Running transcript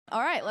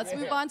All right, let's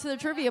move on to the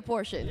trivia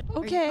portion.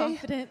 Okay. Are you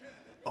confident?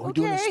 Are we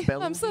doing a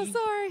spelling I'm so bee?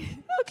 sorry.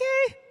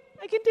 Okay,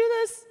 I can do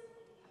this.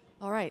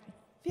 All right.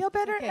 Feel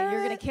better. Okay,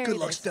 you're going to carry Good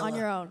luck, this Stella. on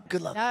your own.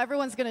 Good luck. Now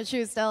everyone's going to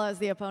choose Stella as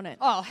the opponent.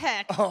 Oh,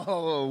 heck.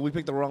 Oh, we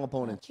picked the wrong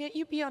opponent. Can't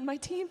you be on my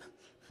team?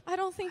 I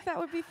don't think that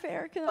would be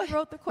fair because I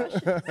wrote the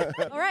question.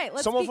 All right,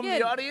 let's Someone begin. from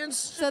the audience?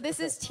 So this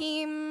is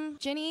Team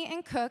Ginny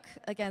and Cook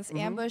against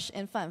Ambush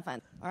and Fun Fun.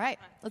 All right,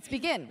 let's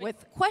begin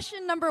with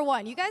question number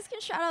 1. You guys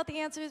can shout out the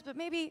answers, but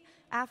maybe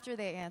after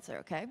they answer,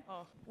 okay?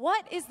 Oh.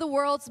 What is the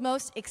world's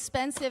most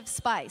expensive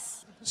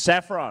spice?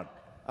 Saffron.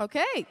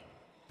 Okay,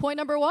 point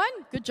number 1.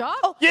 Good job.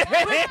 Yeah!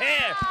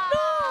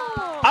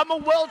 No! I'm a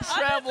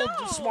well-traveled,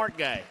 smart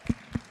guy.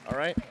 All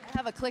right? I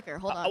have a clicker.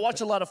 Hold on. I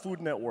watch a lot of Food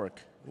Network.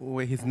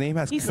 Wait, his name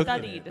has He Cook in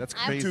studied. it. That's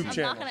YouTube crazy.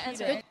 channel. I'm not gonna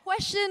answer Good. it.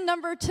 Question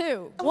number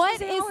 2. What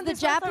saying is all the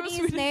this, I thought it was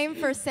Japanese name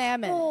for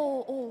salmon?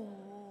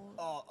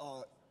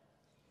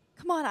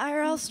 Come on,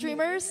 IRL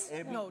streamers.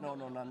 No,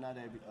 not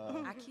Abby.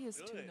 Aki is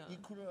tuna.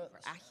 Or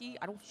ahi?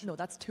 I don't know.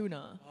 That's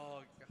tuna.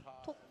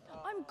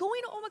 I'm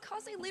going to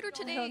omakase later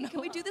today. Can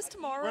we do this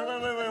tomorrow? Wait.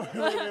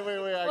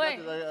 I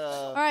got this.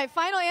 All right,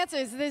 final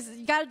answers.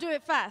 You got to do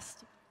it fast.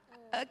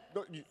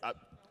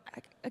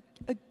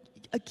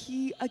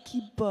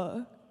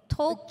 Akiba.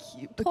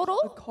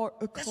 Total?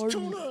 That's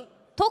tuna.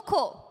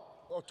 Toko.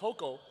 Oh,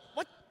 Toko.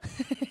 What?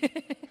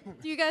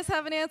 Do you guys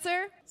have an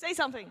answer? Say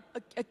something.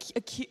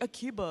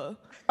 Akiba.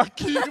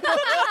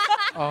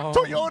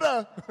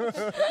 Toyota.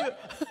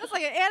 That's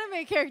like an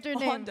anime character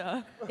name.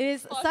 Honda. It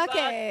is sake.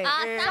 Hey,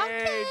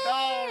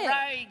 all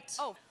right.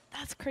 Oh,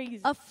 that's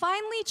crazy. A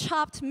finely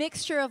chopped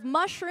mixture of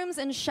mushrooms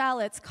and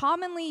shallots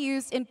commonly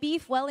used in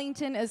beef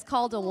Wellington is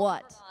called a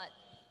what?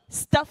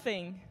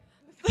 Stuffing.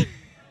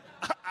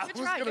 I was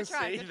going to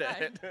say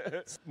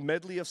that.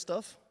 Medley of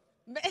stuff?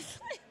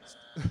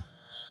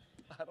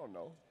 I don't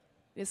know.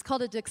 It's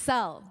called a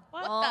duxelle.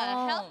 What the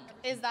hell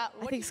is that? I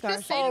What think did Scar you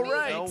say said to All me?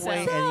 right. No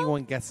way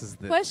anyone guesses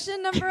this.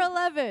 Question number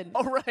 11.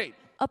 All right.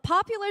 A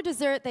popular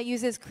dessert that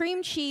uses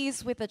cream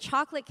cheese with a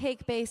chocolate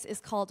cake base is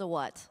called a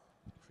what?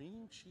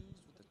 Cream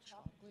cheese with a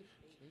chocolate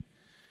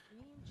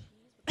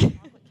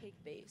Chocolate cake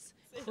base.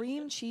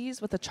 Cream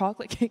cheese with a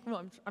chocolate cake.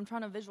 Well, I'm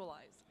trying to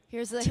visualize.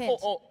 Here's a hint.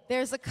 oh.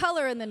 There's a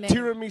color in the name.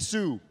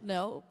 Tiramisu.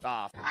 No.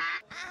 Ah.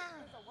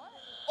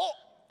 Oh,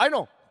 I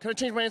know. Can I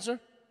change my answer?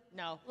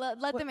 No. Let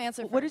them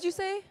answer What first. did you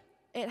say?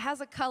 It has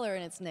a color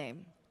in its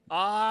name.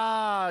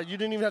 Ah, you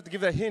didn't even have to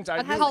give that hint. I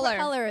It has knew. a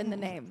color in the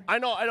name. I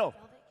know. I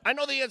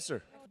know the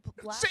answer.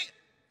 Black. Say it.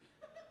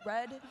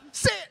 Red.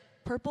 Say it.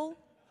 Purple.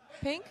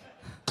 Pink.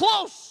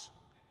 Close.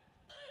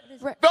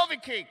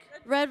 Velvet cake.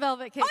 Red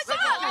velvet cake.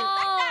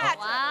 Oh,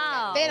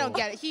 wow. They don't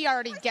get it. He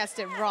already guessed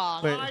it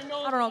wrong. Wait, I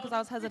know. I don't know because I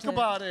was hesitant. Think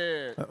about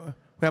it.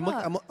 wait,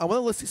 I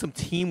want to see some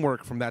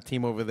teamwork from that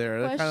team over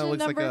there. That kind Question of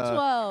looks like number a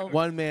 12.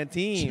 one-man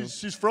team.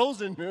 She's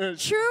frozen. True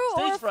Stage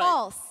or fright.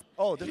 false?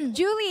 Oh,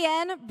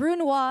 Julienne,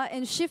 Brunoise,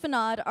 and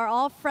chiffonade are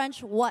all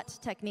French what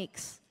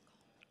techniques?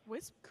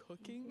 What's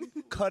cooking?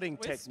 cutting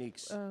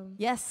techniques.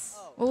 Yes.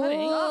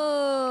 Cutting.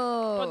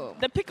 Oh.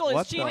 The pickle is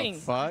What cheating. the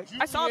fuck?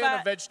 I saw Julienne,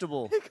 that. a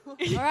vegetable. All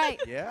right.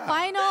 Yeah.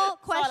 Final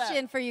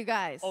question for you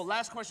guys. Oh,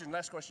 last question.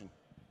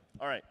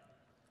 All right.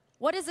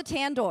 What is a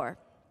tandoor?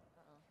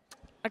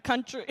 A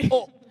country.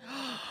 Oh.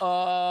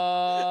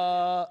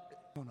 No,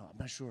 I'm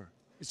not sure.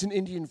 It's an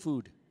Indian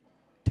food.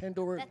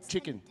 Tandoori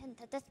chicken.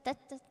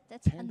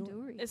 That's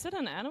tandoori. Is it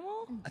an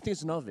animal? I think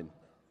it's an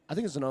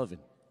oven.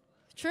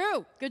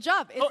 True. Good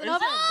job. It's an is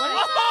oven. it? What is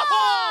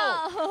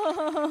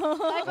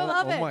type of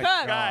oven? Oh my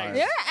Good. god.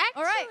 You're actually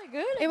All right.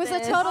 good at It was a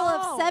this. total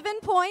of 7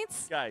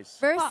 points Guys.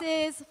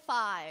 versus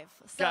 5.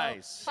 So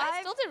Guys.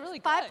 I still did really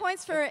good. 5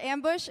 points for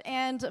Ambush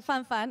and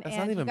Fun Fun, That's and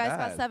not you even guys got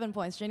bad. 7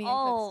 points. Jenny Oh,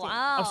 and Cook's team.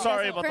 wow. I'm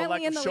sorry are about the currently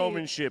lack in of the lead.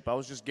 showmanship. I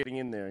was just getting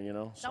in there, you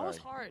know. That was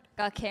Sorry. hard.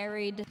 Got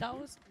carried. That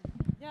was,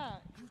 yeah.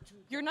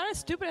 You're not as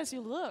stupid as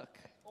you look.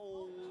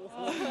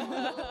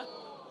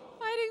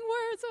 Fighting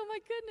words, oh my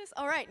goodness.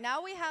 All right,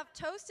 now we have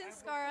Toast and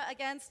Scara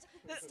against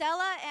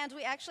Stella, and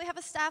we actually have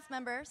a staff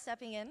member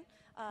stepping in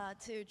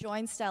to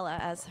join Stella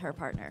as her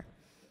partner.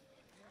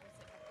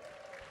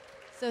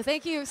 So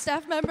thank you,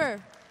 staff member.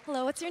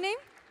 Hello, what's your name?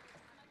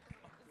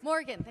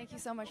 Morgan, thank you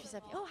so much for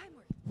stepping in. Oh, hi,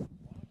 Morgan.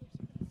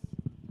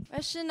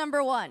 Question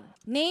number 1.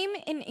 Name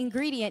an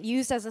ingredient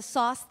used as a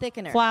sauce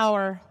thickener.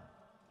 Flour.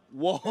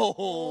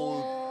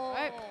 Whoa.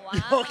 Right.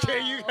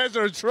 Okay, you guys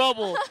are in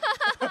trouble.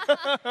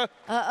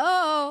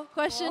 Uh-oh.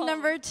 Question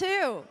number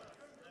 2.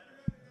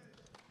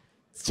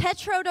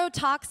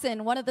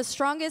 Tetrodotoxin, one of the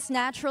strongest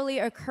naturally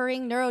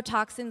occurring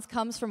neurotoxins,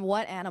 comes from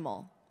what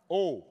animal?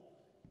 Oh.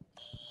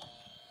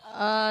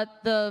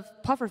 The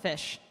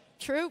pufferfish.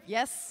 True.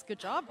 Yes. Good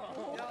job.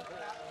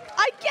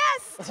 I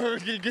guessed.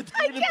 Good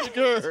thing we didn't pick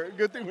her.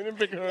 Good thing we didn't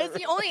pick her. It's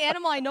the only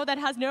animal I know that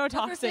has Fish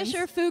neurotoxins.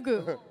 or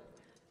fugu?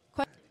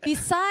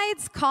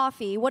 Besides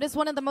coffee, what is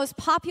one of the most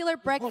popular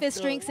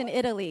breakfast drinks in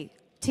Italy?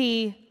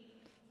 Tea.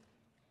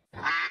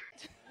 All right,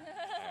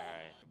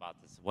 about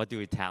this. What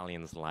do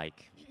Italians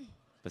like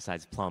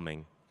besides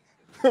plumbing?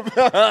 In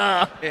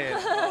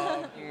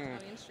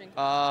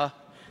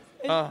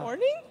the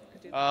morning?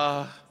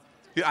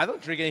 Dude, I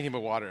don't drink anything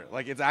but water.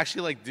 Like, it's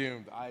actually, like,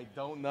 doomed. I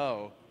don't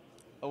know.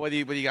 Oh, what do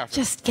you got for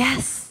Just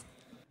guess.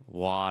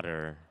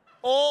 Water.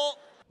 Oh.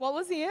 What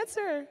was the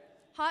answer?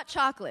 Hot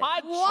chocolate.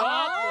 Hot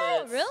Oh,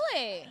 chocolate.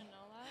 really?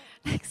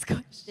 Next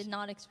question. Did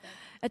not expect.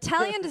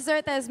 Italian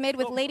dessert that is made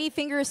with lady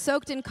fingers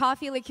soaked in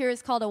coffee liqueur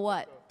is called a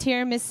what?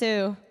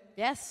 Tiramisu.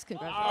 Yes,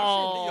 congratulations.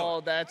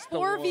 Oh, that's the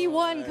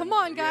 4v1. Come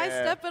on, guys,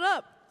 Yeah. step it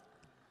up.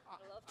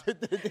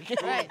 They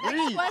can't Right,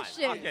 even next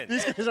breathe. question.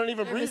 These guys aren't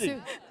even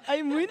breathing.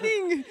 I'm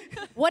winning.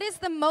 What is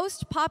the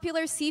most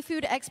popular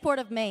seafood export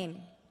of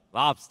Maine?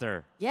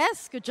 Lobster.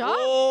 Yes, good job.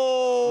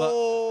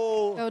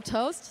 Oh. Go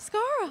toast.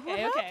 Scara, what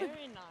happened?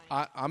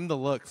 I'm the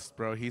looks,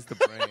 bro. He's the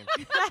brain.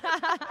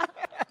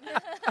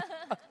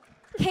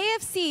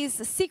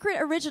 KFC's secret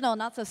original,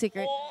 not so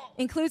secret,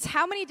 includes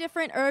how many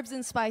different herbs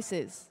and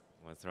spices?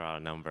 Let's throw out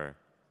a number.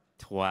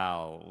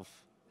 12.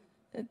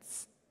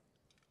 It's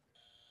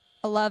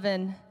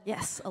 11.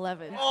 Yes,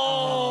 11.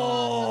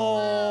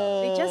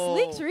 Oh. They just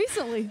leaked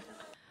recently.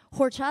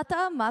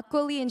 Horchata,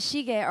 makgeolli, and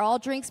shige are all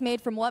drinks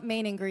made from what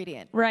main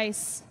ingredient?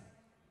 Rice.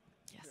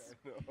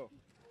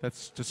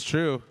 That's just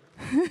true.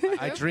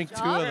 I drink 2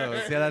 of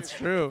those. Yeah, that's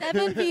true.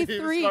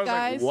 7v3,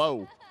 guys.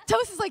 Whoa.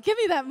 Toast is like, give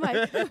me that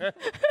mic.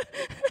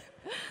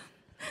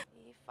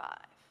 E5.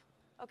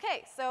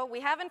 Okay, so we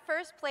have in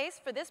first place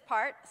for this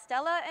part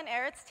Stella and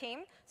Eric's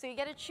team. So you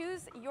get to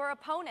choose your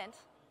opponent.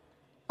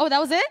 Oh, that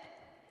was it?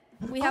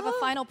 We have a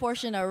final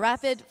portion, a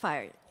rapid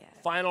fire. Yeah.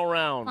 Final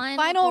round.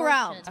 Final portion.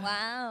 round.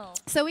 Wow.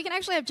 So we can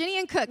actually have Ginny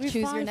and Cook choose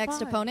your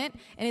next opponent,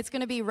 and it's going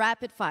to be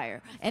rapid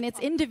fire. And it's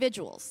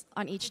individuals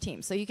on each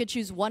team. So you could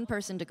choose one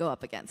person to go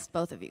up against,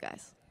 both of you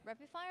guys.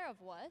 Rapid fire of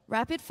what?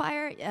 Rapid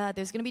fire,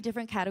 there's going to be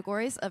different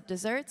categories of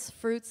desserts,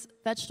 fruits,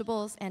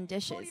 vegetables, and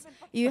dishes.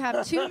 You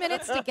have 2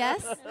 minutes to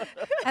guess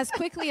as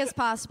quickly as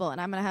possible,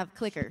 and I'm going to have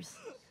clickers.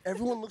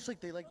 Everyone looks like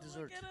they like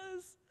dessert.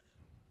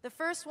 The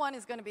first one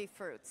is going to be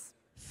fruits.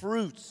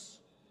 Fruits.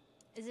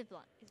 Is it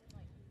blind?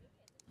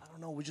 I don't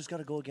know. We just got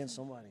to go against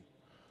somebody.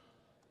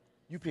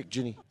 You pick,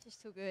 Ginny. She's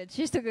too good.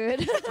 She's too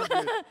good.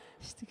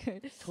 She's too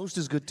good. Toast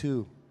is good,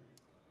 too.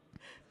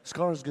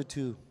 Scar is good,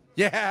 too.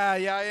 Yeah, I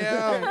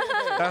am.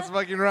 That's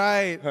fucking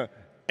right.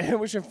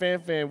 Ambush and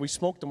Fan, we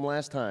smoked them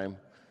last time.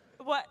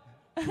 What?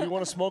 Do you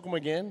want to smoke them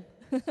again?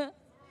 What do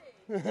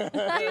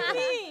you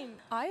mean?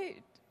 I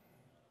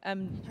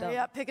am dumb. Hurry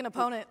up, pick an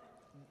opponent.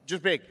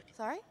 Just pick.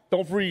 Sorry?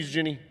 Don't freeze,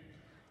 Ginny.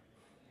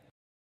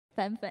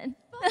 Fan. Why am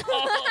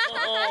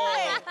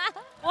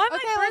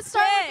Okay, I let's first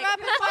start pick? with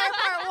rapid fire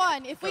part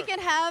 1. If we can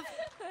have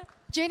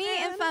Ginny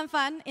and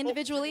Fan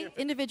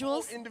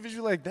individuals,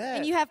 Individual like that.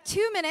 and you have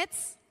 2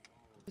 minutes.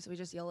 So we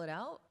just yell it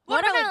out?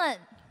 Watermelon.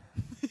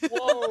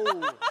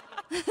 Whoa.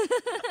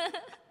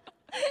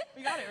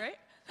 We got it, right?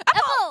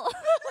 Apple.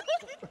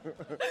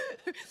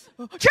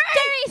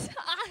 Cherries.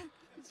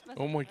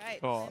 Oh my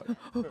god.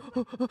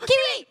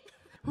 Kiwi.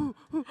 I'm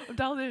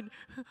dialed in.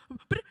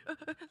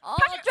 Oh,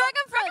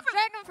 dragon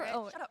fruit.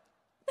 Oh, Shut up.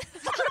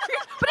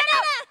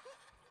 banana.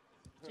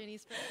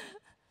 Ginny's first.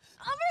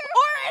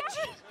 Orange!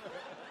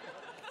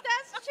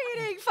 That's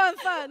cheating. Fun.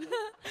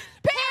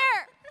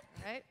 Pear.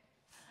 Right?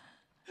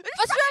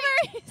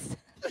 Strawberries.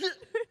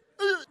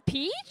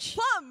 Peach.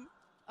 Plum.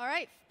 All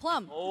right,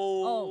 plum.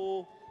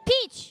 Oh.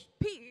 Peach.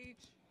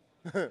 Peach.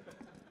 Coconut.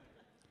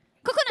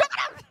 All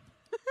right,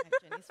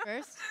 Ginny's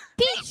first.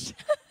 Peach.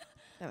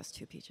 That was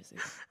 2 peaches. I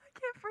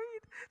can't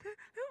breathe.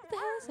 What the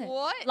hell is it?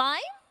 What? Lime?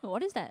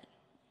 What is that?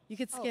 You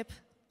could skip.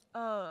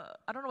 I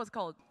don't know what it's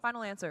called.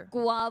 Final answer.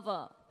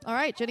 Guava. All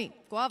right, Ginny,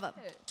 guava.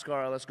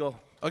 Scar, let's go.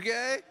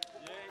 Okay.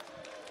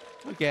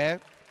 Okay.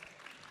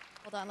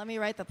 Hold on, let me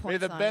write the May points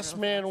the on best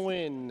real man fast.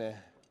 win.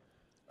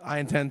 I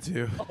intend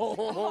to.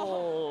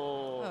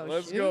 Oh,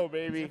 let's shoot. go, These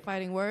baby. are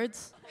fighting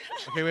words.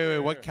 Okay, wait.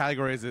 What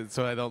category is it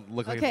so I don't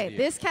look like an Okay, idiot?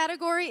 this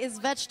category is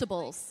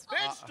vegetables.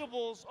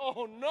 Vegetables.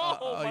 Oh no,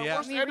 my yeah.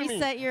 worst Let me enemy.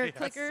 reset your Yeah,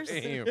 clickers.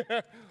 same.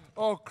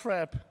 Oh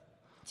crap.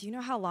 Do you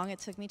know how long it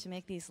took me to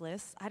make these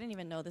lists? I didn't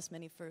even know this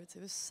many fruits.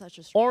 It was such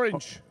a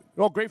Orange.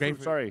 Oh, grapefruit.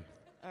 Grapefruit. Sorry.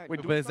 All right,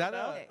 Wait, But is that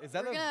okay, is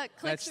that we're a gonna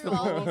click through vegetable?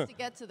 all these to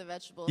get to the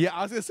vegetables. Yeah,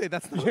 I was gonna say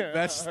that's not a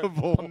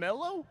vegetable.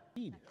 Pomelo?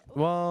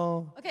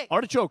 Well. Okay.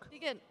 Artichoke.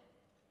 Begin.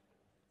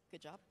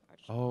 Good job.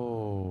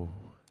 Artichoke.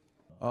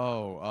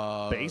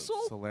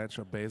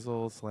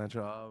 Basil?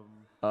 Cilantro.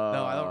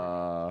 No, I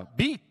don't.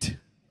 Beet.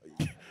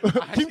 I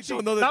actually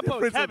don't know the Not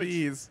difference of cabbage.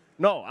 these.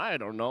 No, I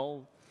don't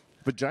know.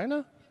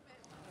 Vagina?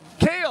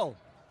 Kale.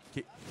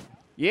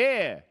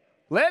 Yeah.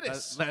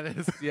 Lettuce.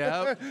 Lettuce.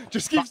 Yeah.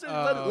 Just keep saying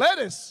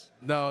lettuce.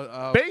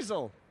 No.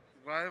 Basil.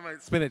 Why am I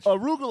spinach?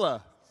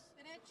 Arugula.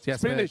 Yeah,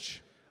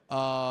 Spinach.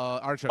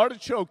 Artichoke.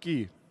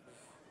 Artichoke.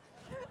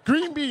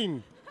 Green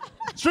bean.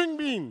 String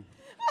bean.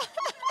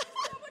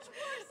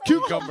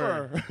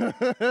 Cucumber.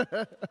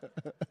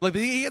 Look,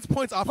 he gets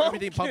points off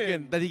everything Pumpkin.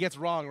 pumpkin that he gets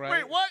wrong, right?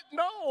 Wait, what?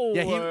 No.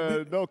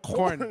 Yeah, no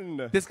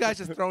corn. This guy's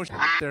just throwing shit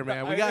there,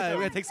 man. We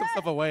gotta take some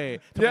stuff away.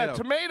 Yeah,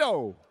 Tomato.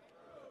 tomato.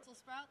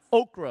 Sprouts.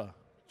 Okra.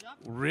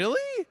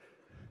 Really?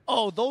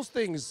 Oh, those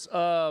things.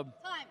 Time.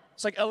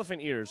 It's like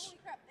elephant ears. Holy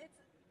crap, it's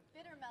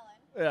bitter melon.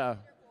 Yeah.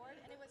 Gourd,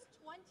 and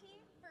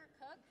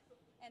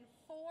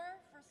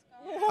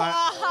Listen,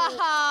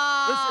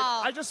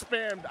 I just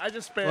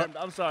spammed.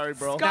 I'm sorry,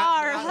 bro.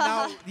 Scar.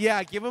 Now,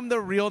 yeah, give him the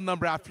real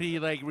number after he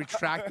like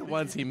retract the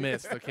ones he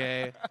missed.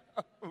 Okay.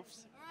 Oops. All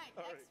right,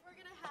 next we're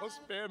going to I was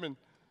have... spamming.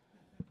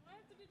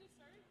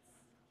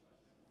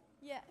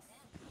 Yes.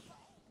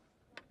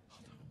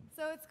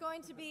 So it's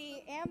going to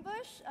be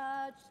ambush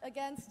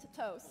against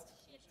toast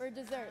for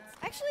desserts.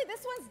 Actually,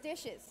 this one's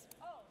dishes.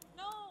 Oh,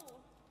 no.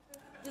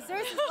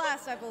 Desserts is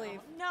last, I believe.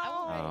 No.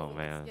 Oh,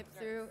 man. Skip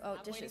through. Oh,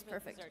 dishes,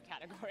 perfect. Dessert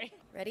category.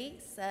 Ready,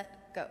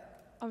 set, go.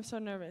 I'm so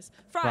nervous.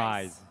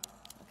 Fries.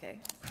 Okay.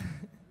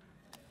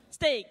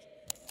 Steak.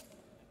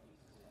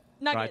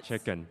 Fried Nuggets.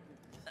 chicken.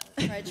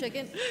 Fried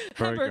chicken.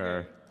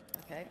 Burger.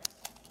 Okay.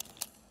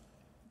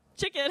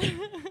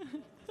 Chicken.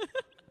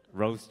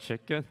 Roast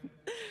chicken.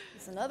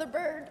 It's another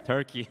bird.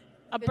 Turkey.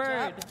 A Good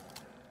bird. job.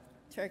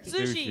 Turkey.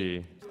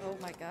 Sushi. Oh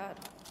my God.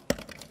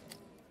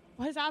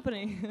 What is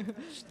happening?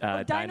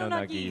 Dino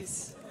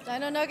Nuggies.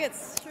 Dino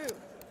nuggets. True.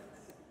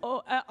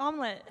 Oh,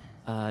 omelet.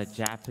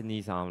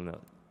 Japanese omelet.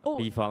 Oh.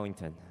 Beef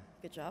Wellington.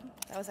 Good job.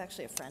 That was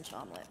actually a French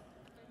omelet.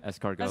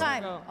 Escargot.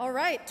 Time. go. All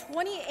right.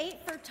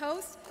 28 for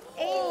toast.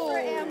 8 for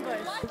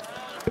ambush.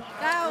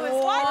 That was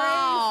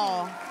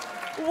Wow.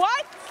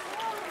 What?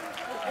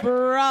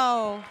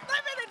 Bro.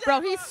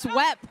 Bro, he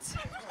swept.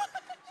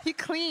 He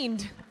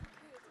cleaned.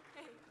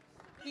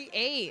 He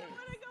ate.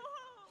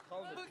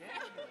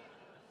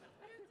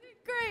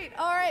 great.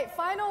 All right.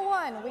 Final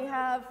one. We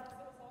have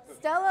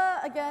Stella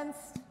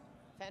against.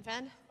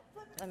 Fan.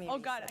 Let me. Oh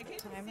God, I reset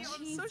the can't timer.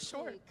 see. I'm so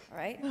short. All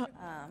right.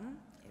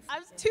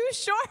 I'm too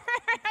short.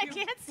 I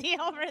can't see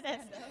over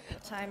this.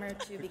 Timer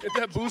to begin. Get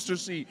that booster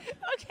seat.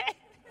 Okay.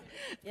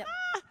 Yep.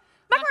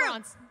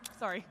 Macarons.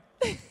 Sorry.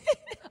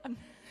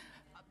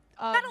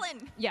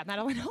 Madeline. Yeah,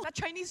 Madeline. That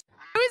Chinese.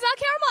 Who is that?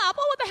 Caramel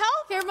apple? What the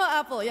hell? Caramel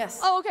apple. Yes.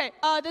 Oh, okay.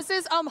 This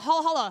is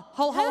hello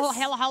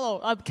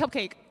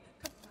cupcake.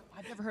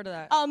 I've never heard of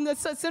that.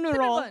 The cinnamon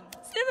roll. bun.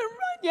 Cinnamon roll.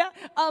 Yeah.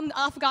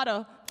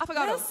 Affogato.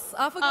 Affogato. Yes.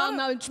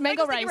 Affogato.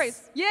 Mango sticky rice.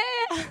 rice. Yeah.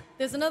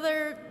 There's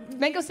another.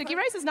 Mango sticky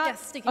rice is not.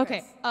 Yes, sticky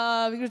okay.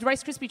 rice.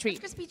 Rice crispy treat.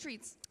 Crispy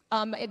treats.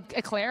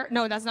 Eclair?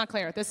 No, that's not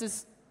Claire. This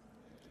is.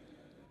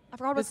 I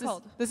forgot what it's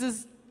called. This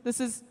is.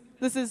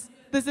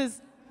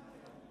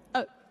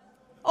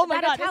 Oh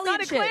my That God!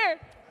 Italian it's shit. not Eclair.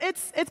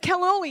 It's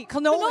cannoli.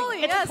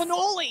 Cannoli, It's yes.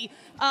 cannoli.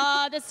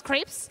 This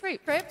crepes.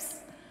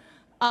 Crepes.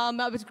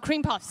 With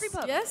cream puffs. Cream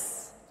puff.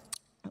 Yes.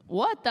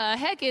 What the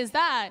heck is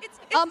that? It's-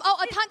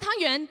 tang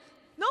yuan.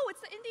 No, it's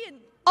the Indian.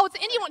 Oh, it's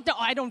the Indian one. No,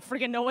 I don't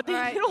freaking know what the All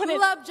right. Indian one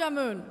is. Gulab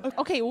jamun.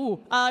 Okay, ooh.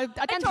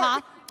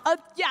 Gantha.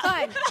 Yeah.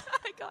 Fine.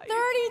 I got you.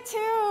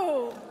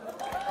 32.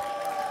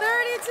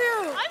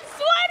 32. I'm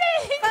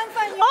sweating.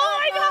 Fun, you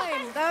Oh got my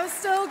nine. God. That was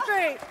still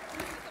great.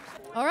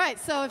 All right,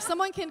 so if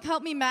someone can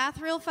help me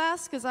math real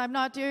fast, because I'm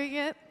not doing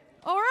it.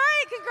 All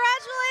right,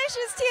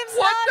 congratulations, Team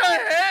Stella.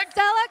 What the heck?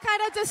 Stella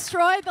kind of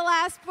destroyed the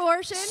last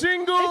portion.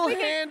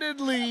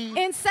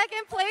 Single-handedly. In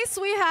second place,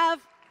 we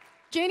have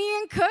Ginny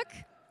and Cook.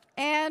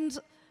 And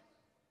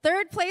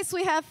third place,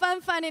 we have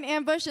Fun and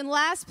Ambush. And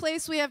last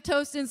place, we have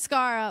Toast and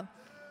Scara.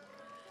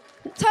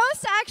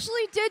 Toast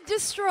actually did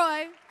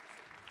destroy.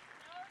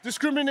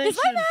 Discrimination. Is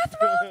my math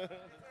wrong?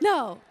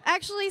 No,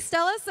 actually,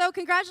 Stella, so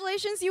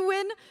congratulations. You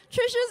win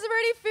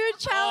Triciaisabirdy Food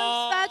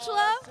Challenge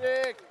Spatula.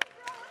 Sick.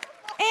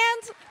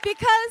 And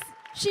because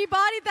she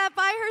bodied that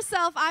by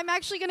herself, I'm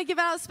actually going to give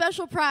out a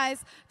special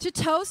prize to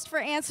Toast for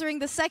answering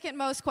the second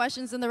most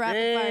questions in the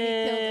rapid fire. He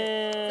killed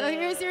it. So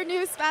here's your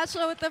new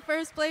spatula with the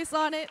first place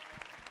on it.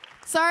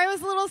 Sorry, it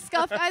was a little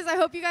scuffed, guys. I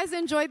hope you guys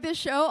enjoyed this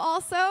show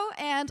also.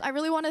 And I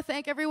really want to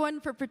thank everyone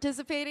for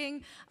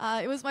participating.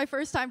 It was my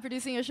first time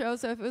producing a show,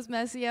 so if it was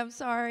messy, I'm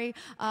sorry.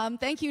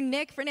 Thank you,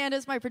 Nick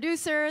Fernandez, my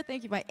producer.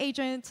 Thank you, my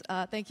agent.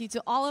 Thank you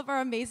to all of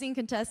our amazing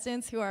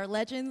contestants who are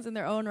legends in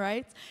their own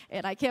rights.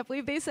 And I can't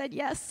believe they said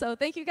yes. So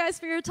thank you guys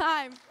for your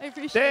time. I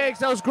appreciate it. Thanks.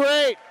 That was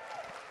great.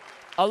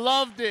 I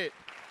loved it.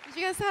 Did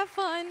you guys have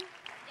fun?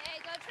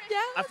 Yeah,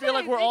 I feel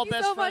like we're all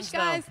best friends. Thank you so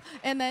much, friends guys.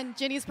 And then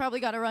Ginny's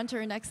probably got to run to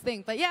her next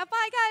thing. But yeah,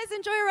 bye, guys.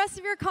 Enjoy the rest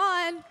of your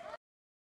con.